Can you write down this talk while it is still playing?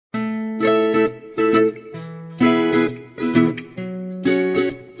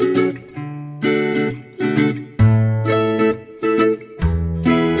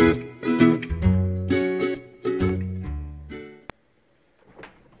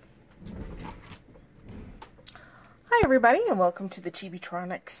everybody, and welcome to the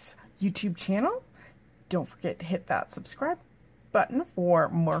Chibitronics YouTube channel. Don't forget to hit that subscribe button for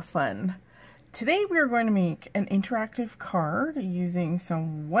more fun. Today we are going to make an interactive card using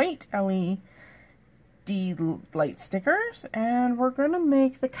some white LED light stickers, and we're going to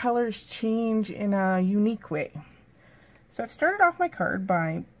make the colors change in a unique way. So I've started off my card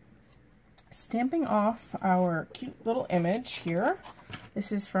by stamping off our cute little image here.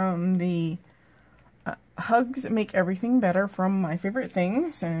 This is from the Hugs Make Everything Better from My Favorite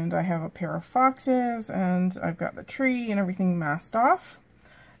Things, and I have a pair of foxes and I've got the tree and everything masked off.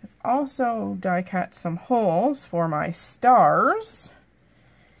 I've also die cut some holes for my stars,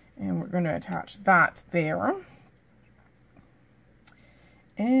 and we're going to attach that there.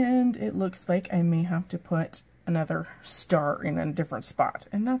 And it looks like I may have to put another star in a different spot,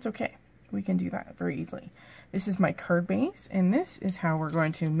 and that's okay. We can do that very easily. This is my card base, and this is how we're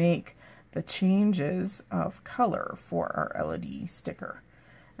going to make the changes of color for our LED sticker.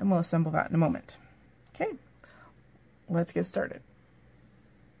 And we'll assemble that in a moment. Okay, let's get started.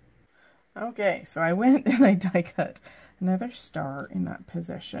 Okay, so I went and I die cut another star in that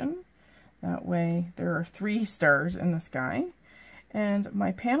position. That way there are 3 stars in the sky. And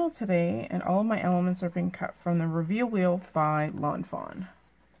my panel today and all of my elements are being cut from the Reveal Wheel by Lawn Fawn.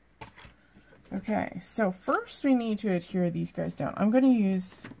 Okay, so first we need to adhere these guys down. I'm going to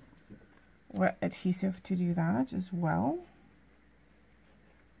use wet adhesive to do that as well.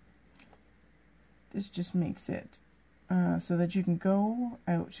 This just makes it so that you can go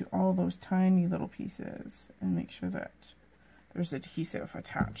out to all those tiny little pieces and make sure that there's adhesive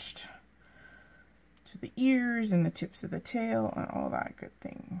attached to the ears and the tips of the tail and all that good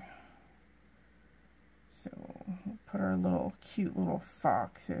thing. So we'll put our little cute little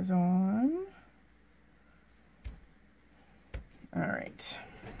foxes on. Alright.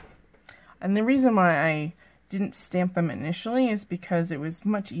 And the reason why I didn't stamp them initially is because it was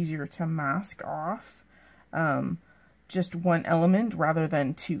much easier to mask off just one element rather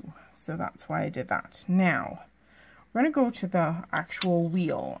than 2. So that's why I did that. Now, we're going to go to the actual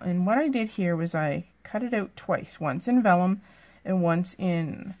wheel. And what I did here was I cut it out twice. Once in vellum and once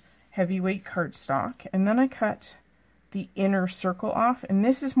in heavyweight cardstock. And then I cut the inner circle off. And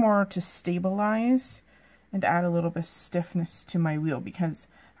this is more to stabilize and add a little bit of stiffness to my wheel, because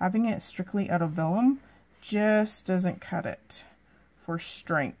having it strictly out of vellum just doesn't cut it for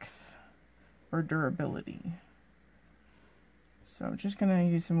strength or durability. So I'm just going to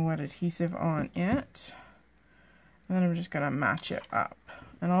use some wet adhesive on it, and then I'm just going to match it up.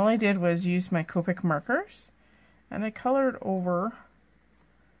 And all I did was use my Copic markers, and I colored over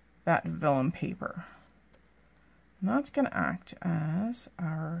that vellum paper. And that's going to act as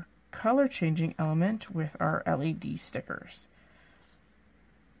our color changing element with our LED stickers.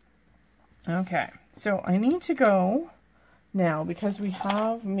 Okay, so I need to go now, because we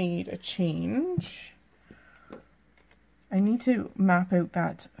have made a change. I need to map out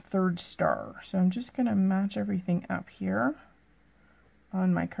that 3rd star. So I'm just going to match everything up here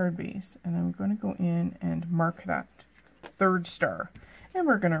on my card base, and I'm going to go in and mark that 3rd star. And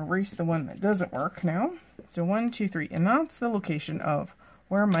we're going to erase the one that doesn't work now. So 1, 2, 3, and that's the location of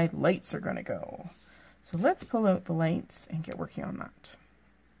where my lights are going to go. So let's pull out the lights and get working on that.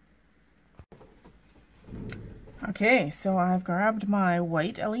 Okay, so I've grabbed my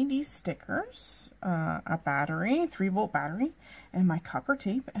white LED stickers, a battery, 3-volt battery, and my copper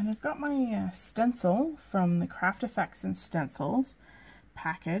tape, and I've got my stencil from the Craft Effects and Stencils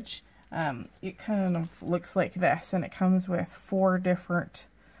package. It kind of looks like this, and it comes with 4 different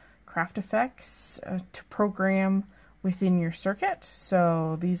craft effects to program within your circuit.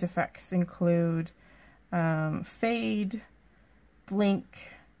 So these effects include fade, blink,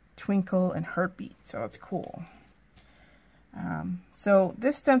 twinkle, and heartbeat. So that's cool. So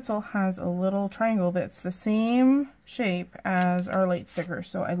this stencil has a little triangle that's the same shape as our light sticker,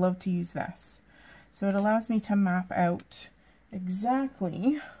 so I love to use this. So it allows me to map out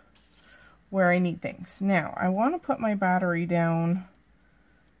exactly where I need things. Now I want to put my battery down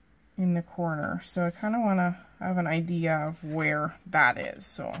in the corner, so I kind of want to have an idea of where that is.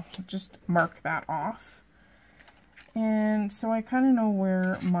 So I'll just mark that off. And so I kind of know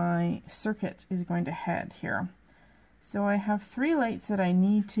where my circuit is going to head here. So I have 3 lights that I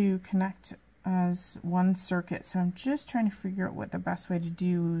need to connect as one circuit. So I'm just trying to figure out what the best way to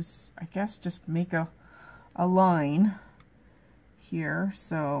do is, I guess, just make a line here.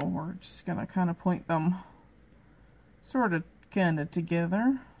 So we're just going to kind of point them sort of kind of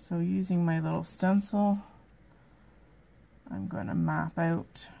together. So using my little stencil, I'm going to map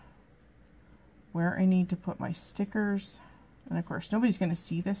out where I need to put my stickers. And of course, nobody's going to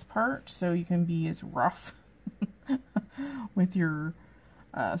see this part, so you can be as rough with your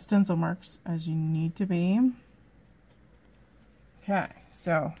stencil marks as you need to be. Okay,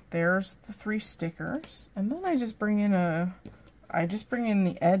 so there's the 3 stickers, and then I just bring in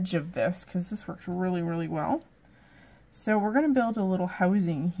the edge of this because this works really, really well. So we're going to build a little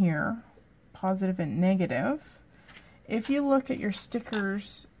housing here, positive and negative. If you look at your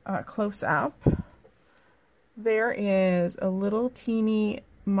stickers close up, there is a little teeny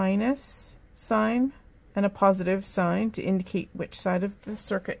minus sign and a positive sign to indicate which side of the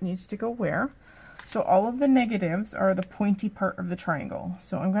circuit needs to go where. So all of the negatives are the pointy part of the triangle.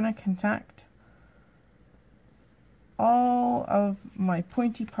 So I'm going to connect all of my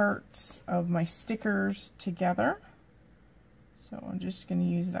pointy parts of my stickers together. So I'm just going to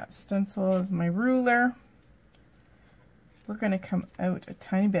use that stencil as my ruler. We're going to come out a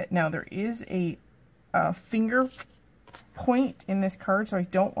tiny bit. Now there is a finger point in this card, so I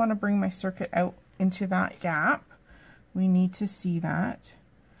don't want to bring my circuit out into that gap. We need to see that.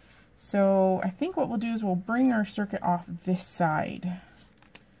 So I think what we'll do is we'll bring our circuit off this side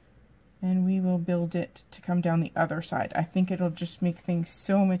and we will build it to come down the other side. I think it'll just make things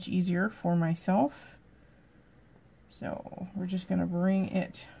so much easier for myself. So we're just going to bring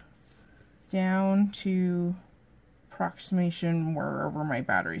it down to approximation wherever my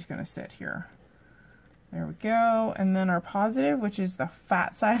battery is going to sit here. There we go. And then our positive, which is the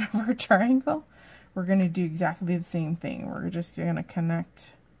fat side of our triangle, we're going to do exactly the same thing. We're just going to connect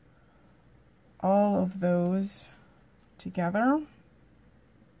all of those together.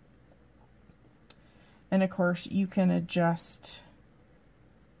 And of course you can adjust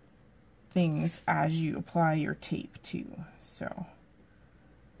things as you apply your tape too. So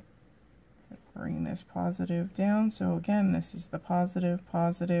bring this positive down. So again, this is the positive,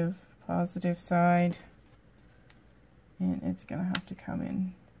 positive, positive side. And it's going to have to come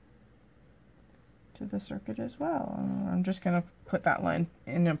in to the circuit as well. I'm just going to put that line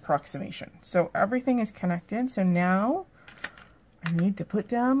in approximation. So everything is connected. So now I need to put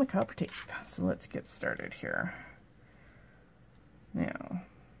down the copper tape. So let's get started here. Now,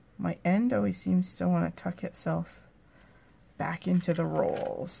 my end always seems to want to tuck itself back into the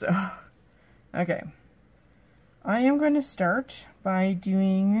roll. So, okay. I am going to start by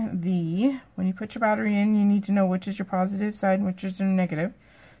doing when you put your battery in, you need to know which is your positive side and which is your negative.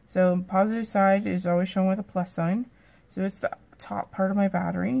 So positive side is always shown with a plus sign. So it's the top part of my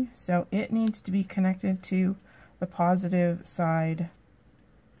battery. So it needs to be connected to the positive side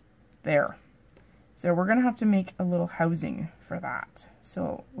there. So we're going to have to make a little housing for that.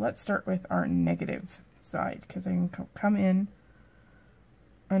 So let's start with our negative side because I can come in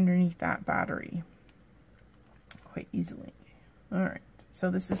underneath that battery quite easily. Alright,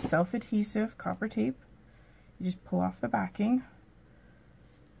 so this is self-adhesive copper tape. You just pull off the backing.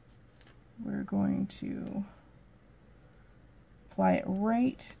 We're going to apply it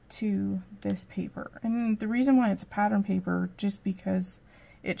right to this paper. And the reason why it's a pattern paper, just because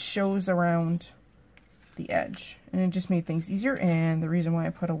it shows around the edge. And it just made things easier. And the reason why I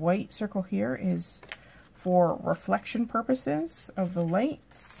put a white circle here is for reflection purposes of the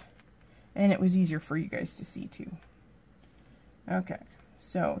lights. And it was easier for you guys to see too. Okay,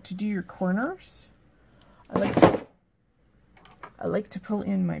 so to do your corners, I like to pull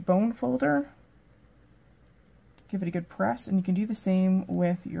in my bone folder, give it a good press, and you can do the same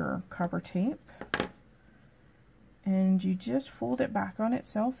with your copper tape. And you just fold it back on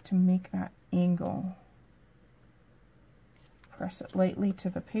itself to make that angle. Press it lightly to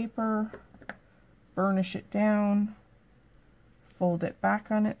the paper, burnish it down, fold it back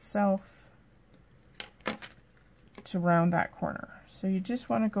on itself to round that corner. So you just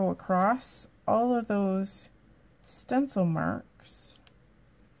want to go across all of those stencil marks.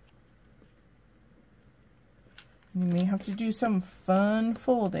 You may have to do some fun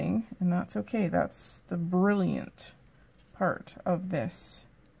folding, and that's okay. That's the brilliant part of this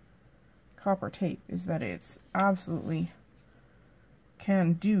copper tape, is that it's absolutely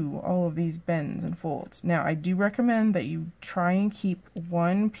can do all of these bends and folds. Now, I do recommend that you try and keep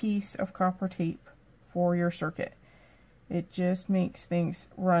one piece of copper tape for your circuit. It just makes things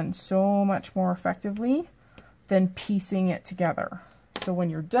run so much more effectively than piecing it together. So when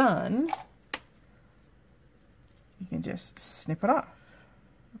you're done, you can just snip it off.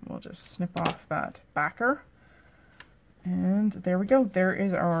 We'll just snip off that backer. And there we go. There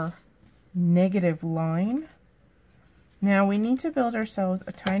is our negative line. Now we need to build ourselves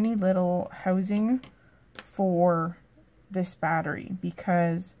a tiny little housing for this battery,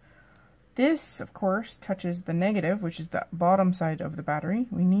 because this, of course, touches the negative, which is the bottom side of the battery.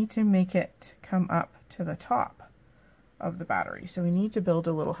 We need to make it come up to the top of the battery. So we need to build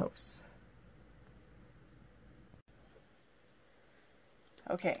a little house.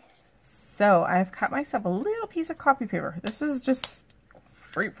 Okay, so I've cut myself a little piece of copy paper. This is just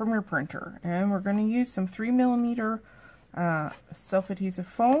straight from your printer, and we're going to use some 3mm self-adhesive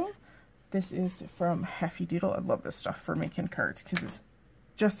foam. This is from Hefty Doodle. I love this stuff for making cards because it's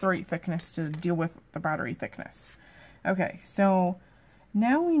just the right thickness to deal with the battery thickness. Okay, so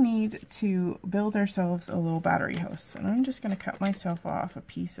now we need to build ourselves a little battery house, and I'm just going to cut myself off a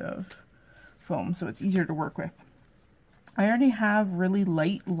piece of foam so it's easier to work with. I already have really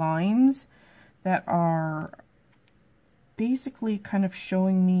light lines that are basically kind of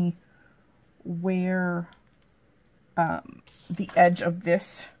showing me where the edge of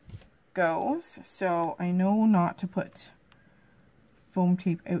this goes, so I know not to put foam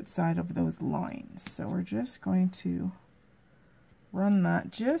tape outside of those lines. So we're just going to run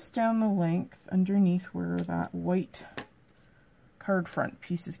that just down the length underneath where that white card front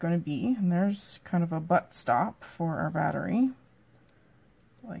piece is going to be, and there's kind of a butt stop for our battery,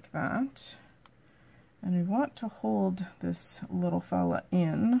 like that. And we want to hold this little fella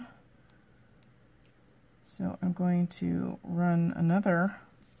in, so I'm going to run another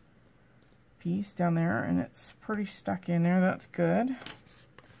piece down there, and it's pretty stuck in there. That's good.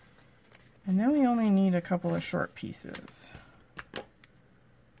 And then we only need a couple of short pieces,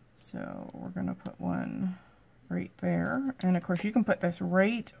 so we're going to put one right there, and of course you can put this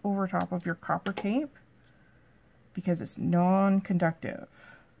right over top of your copper tape because it's non-conductive.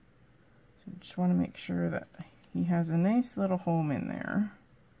 So just want to make sure that he has a nice little home in there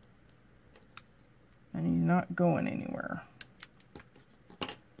and he's not going anywhere.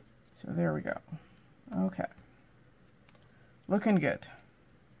 So there we go. Okay, looking good.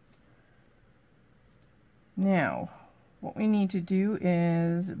 Now what we need to do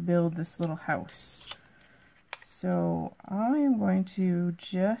is build this little house. So I am going to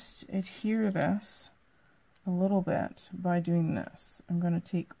just adhere this a little bit by doing this. I'm going to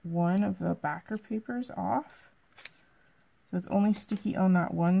take one of the backer papers off, so it's only sticky on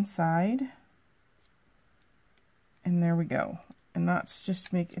that one side, and there we go. And that's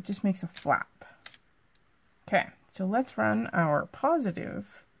just it just makes a flap. Okay, so let's run our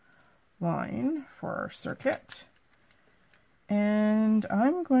positive line for our circuit. And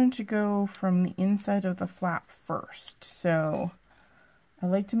I'm going to go from the inside of the flap first. So I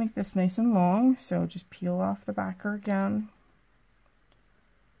like to make this nice and long, so just peel off the backer again.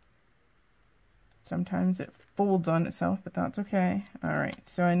 Sometimes it folds on itself, but that's okay. Alright,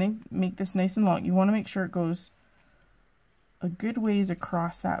 so I need to make this nice and long. You want to make sure it goes a good ways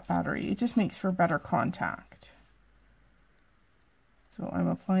across that battery. It just makes for better contact. So I'm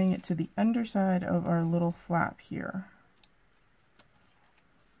applying it to the underside of our little flap here.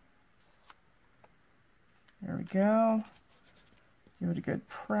 There we go. Give it a good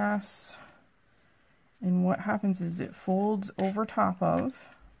press. And what happens is it folds over top of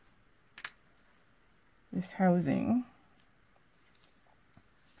this housing.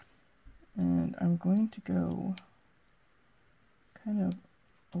 And I'm going to go kind of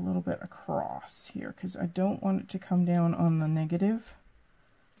a little bit across here because I don't want it to come down on the negative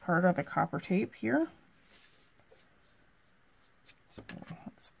part of the copper tape here. So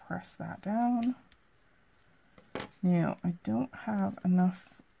let's press that down. Now, I don't have enough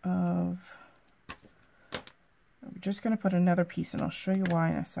of, I'm just going to put another piece, and I'll show you why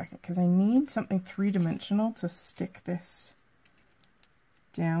in a second, because I need something three-dimensional to stick this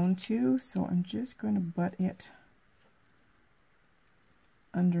down to, so I'm just going to butt it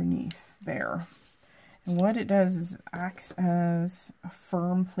underneath there. And what it does is it acts as a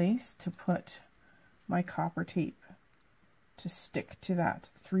firm place to put my copper tape to stick to that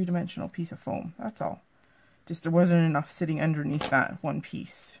three-dimensional piece of foam. That's all. Just there wasn't enough sitting underneath that one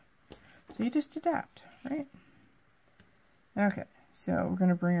piece. So you just adapt, right? Okay, so we're going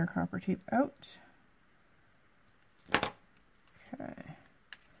to bring our copper tape out. Okay.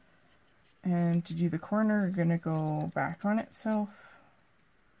 And to do the corner, we're going to go back on itself.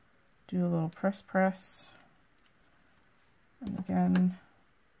 Do a little press. And again.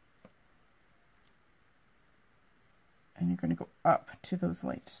 And you're going to go up to those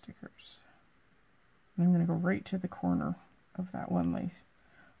light stickers. And I'm going to go right to the corner of that one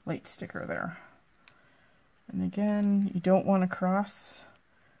light sticker there. And again, you don't want to cross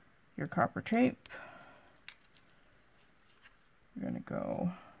your copper tape. You're going to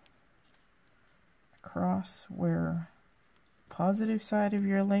go across where the positive side of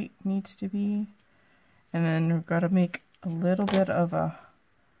your light needs to be. And then we've got to make a little bit of a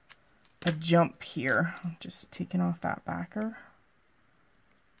jump here. I'm just taking off that backer.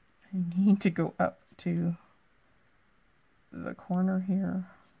 I need to go up to the corner here.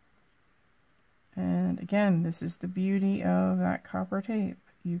 And again, this is the beauty of that copper tape.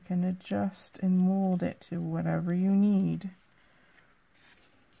 You can adjust and mold it to whatever you need.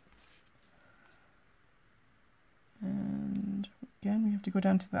 And again, we have to go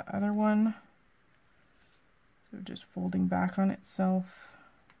down to the other one. So just folding back on itself.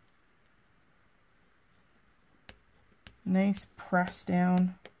 Nice press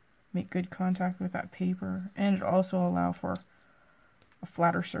down. Make good contact with that paper. And it also allow for a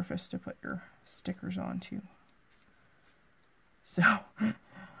flatter surface to put your stickers onto. So,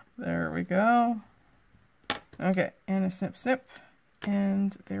 there we go. Okay, and a snip snip.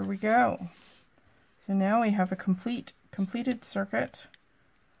 And there we go. So now we have a completed circuit.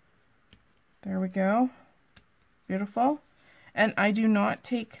 There we go. Beautiful. And I do not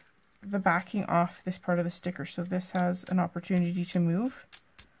take the backing off this part of the sticker, so this has an opportunity to move.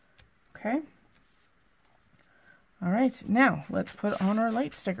 Okay. All right, now let's put on our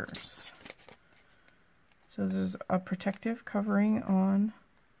light stickers. So there's a protective covering on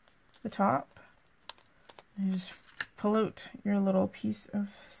the top. And you just pull out your little piece of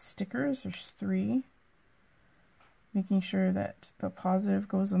stickers. There's 3. Making sure that the positive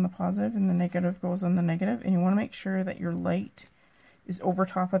goes on the positive and the negative goes on the negative. And you want to make sure that your light is over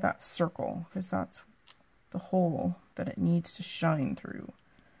top of that circle, because that's the hole that it needs to shine through.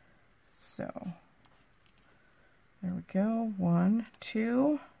 So there we go. 1,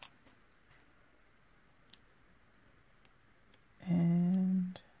 2.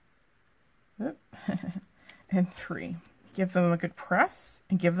 And and 3. Give them a good press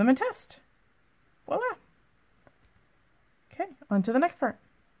and give them a test. Voila. Okay, on to the next part.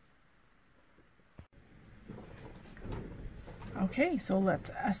 Okay, so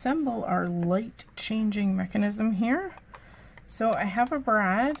let's assemble our light changing mechanism here. So I have a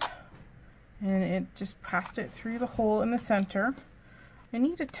brad and it just passed it through the hole in the center. I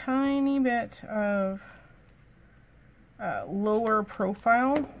need a tiny bit of lower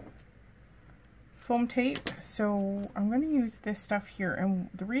profile foam tape, so I'm going to use this stuff here. And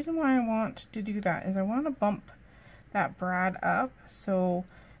the reason why I want to do that is I want to bump that brad up so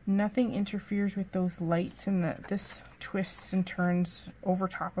nothing interferes with those lights, and that this twists and turns over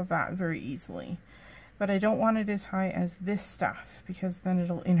top of that very easily. But I don't want it as high as this stuff, because then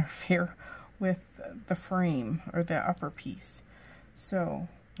it'll interfere with the frame or the upper piece. So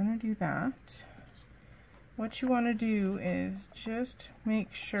I'm going to do that. What you want to do is just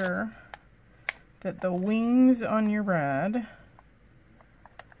make sure that the wings on your brad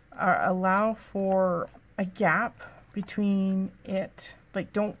allow for a gap between it.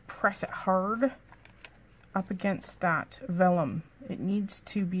 Like, don't press it hard up against that vellum. It needs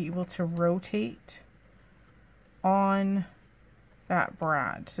to be able to rotate on that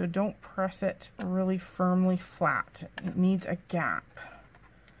brad. So don't press it really firmly flat. It needs a gap.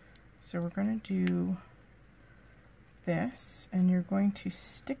 So we're going to do this, and you're going to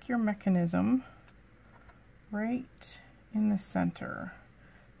stick your mechanism right in the center,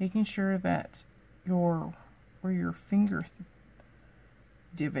 making sure that where your finger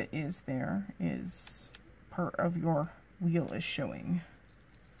divot is, there is part of your wheel is showing.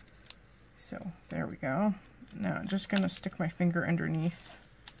 So there we go. Now I'm just going to stick my finger underneath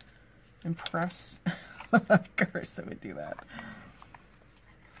and press. Of course I would do that.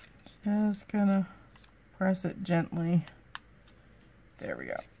 Just gonna press it gently. There we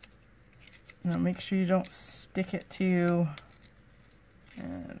go. Now make sure you don't stick it to,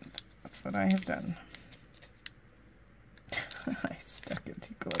 and that's what I have done. I stuck it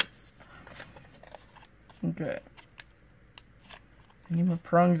too close. Good. I need my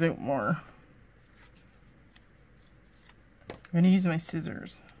prongs out more. I'm going to use my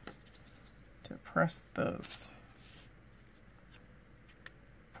scissors to press those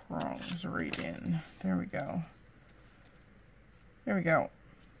prongs right in. There we go. There we go.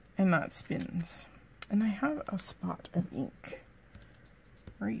 And that spins. And I have a spot of ink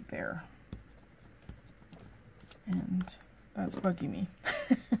right there. And that's bugging me.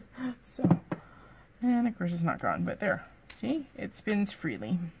 So, and of course it's not gone, but there. See? It spins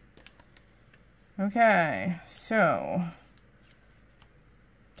freely. Okay, so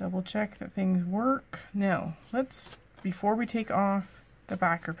double check that things work. Now, before we take off the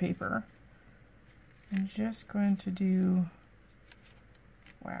backer paper, I'm just going to do,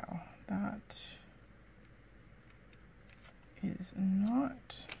 wow, that is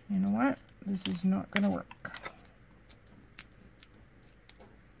not, you know what? This is not going to work.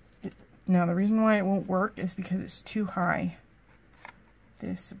 Now, the reason why it won't work is because it's too high.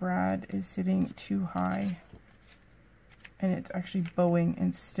 This brad is sitting too high, and it's actually bowing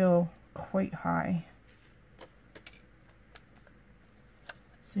and still quite high.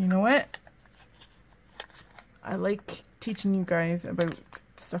 So you know what? I like teaching you guys about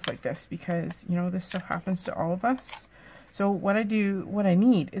stuff like this because, you know, this stuff happens to all of us. So what I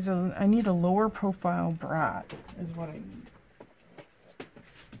need is I need a lower profile brad is what I need.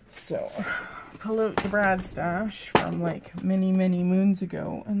 So pull out the brad stash from like many moons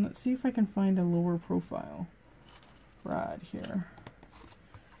ago, and let's see if I can find a lower profile brad here.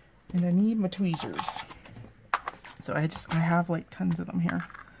 And I need my tweezers. So I have like tons of them here.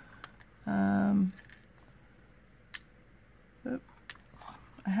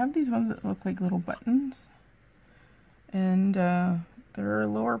 I have these ones that look like little buttons, and they're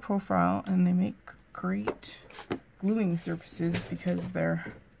lower profile, and they make great gluing surfaces because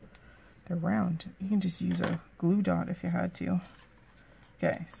they're round. You can just use a glue dot if you had to.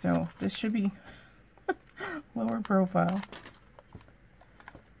 Okay, so this should be lower profile.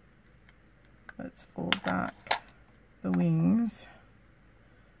 Let's fold back the wings,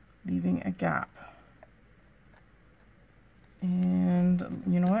 leaving a gap. And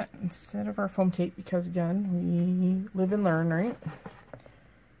you know what? Instead of our foam tape, because again, we live and learn, right?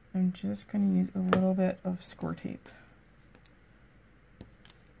 I'm just going to use a little bit of score tape.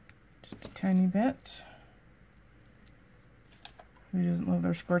 Just a tiny bit. Who doesn't love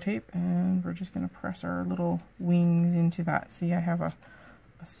their score tape? And we're just going to press our little wings into that. See, I have a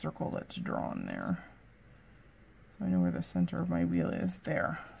circle that's drawn there. So I know where the center of my wheel is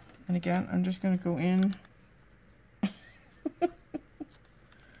there. And again, I'm just going to go in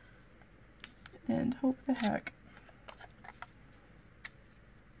and hope the heck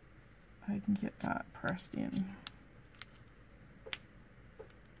I can get that pressed in.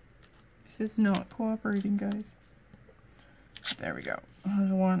 This is not cooperating, guys. There we go.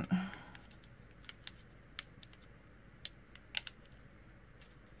 There's one.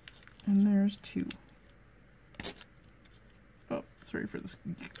 And there's two. Oh, sorry for the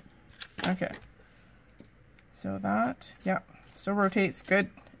squeak. Okay. So that, yeah, still rotates good.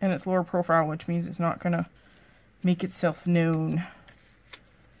 And it's lower profile, which means it's not going to make itself known.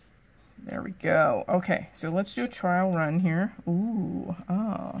 There we go. Okay, so let's do a trial run here. Ooh,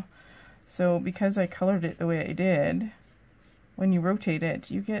 ah. So because I colored it the way I did, when you rotate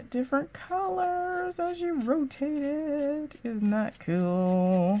it, you get different colors as you rotate it. Isn't that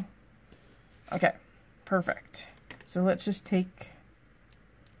cool? Okay, perfect. So let's just take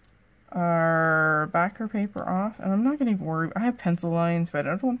our backer paper off, and I'm not going to worry. I have pencil lines, but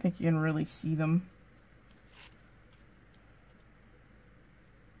I don't think you can really see them.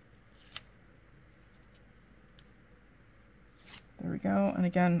 There we go. And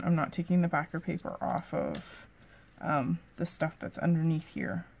again, I'm not taking the backer paper off of the stuff that's underneath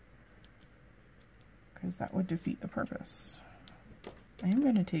here, because that would defeat the purpose. I am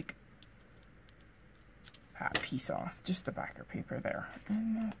going to take that piece off, just the backer paper there,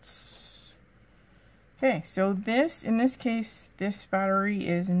 and that's okay. So this, in this case, this battery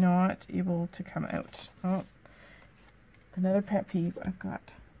is not able to come out. Oh, another pet peeve I've got.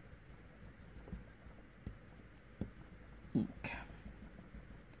 Ink.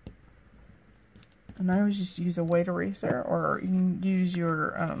 And I always just use a white eraser, or you can use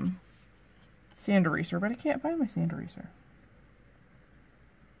your sand eraser, but I can't find my sand eraser.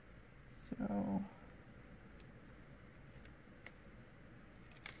 So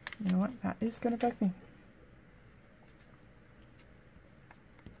you know what? That is going to bug me.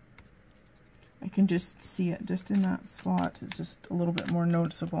 I can just see it just in that spot. It's just a little bit more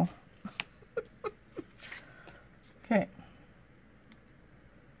noticeable. Okay.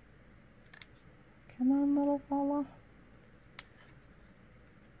 Come on, little fella.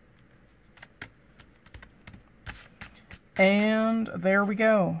 And there we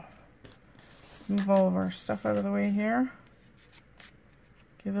go. Move all of our stuff out of the way here.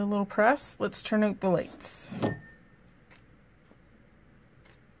 Give it a little press. Let's turn out the lights.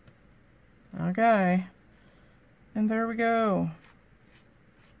 Okay. And there we go.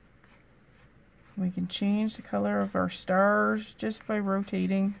 We can change the color of our stars just by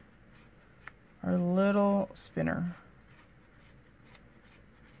rotating our little spinner.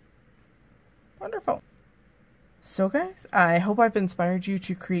 Wonderful. So guys, I hope I've inspired you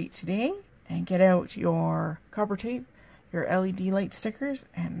to create today and get out your copper tape, your LED light stickers,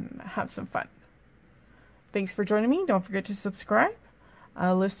 and have some fun. Thanks for joining me. Don't forget to subscribe.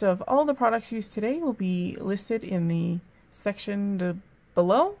 A list of all the products used today will be listed in the section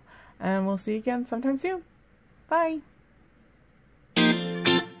below, and we'll see you again sometime soon. Bye.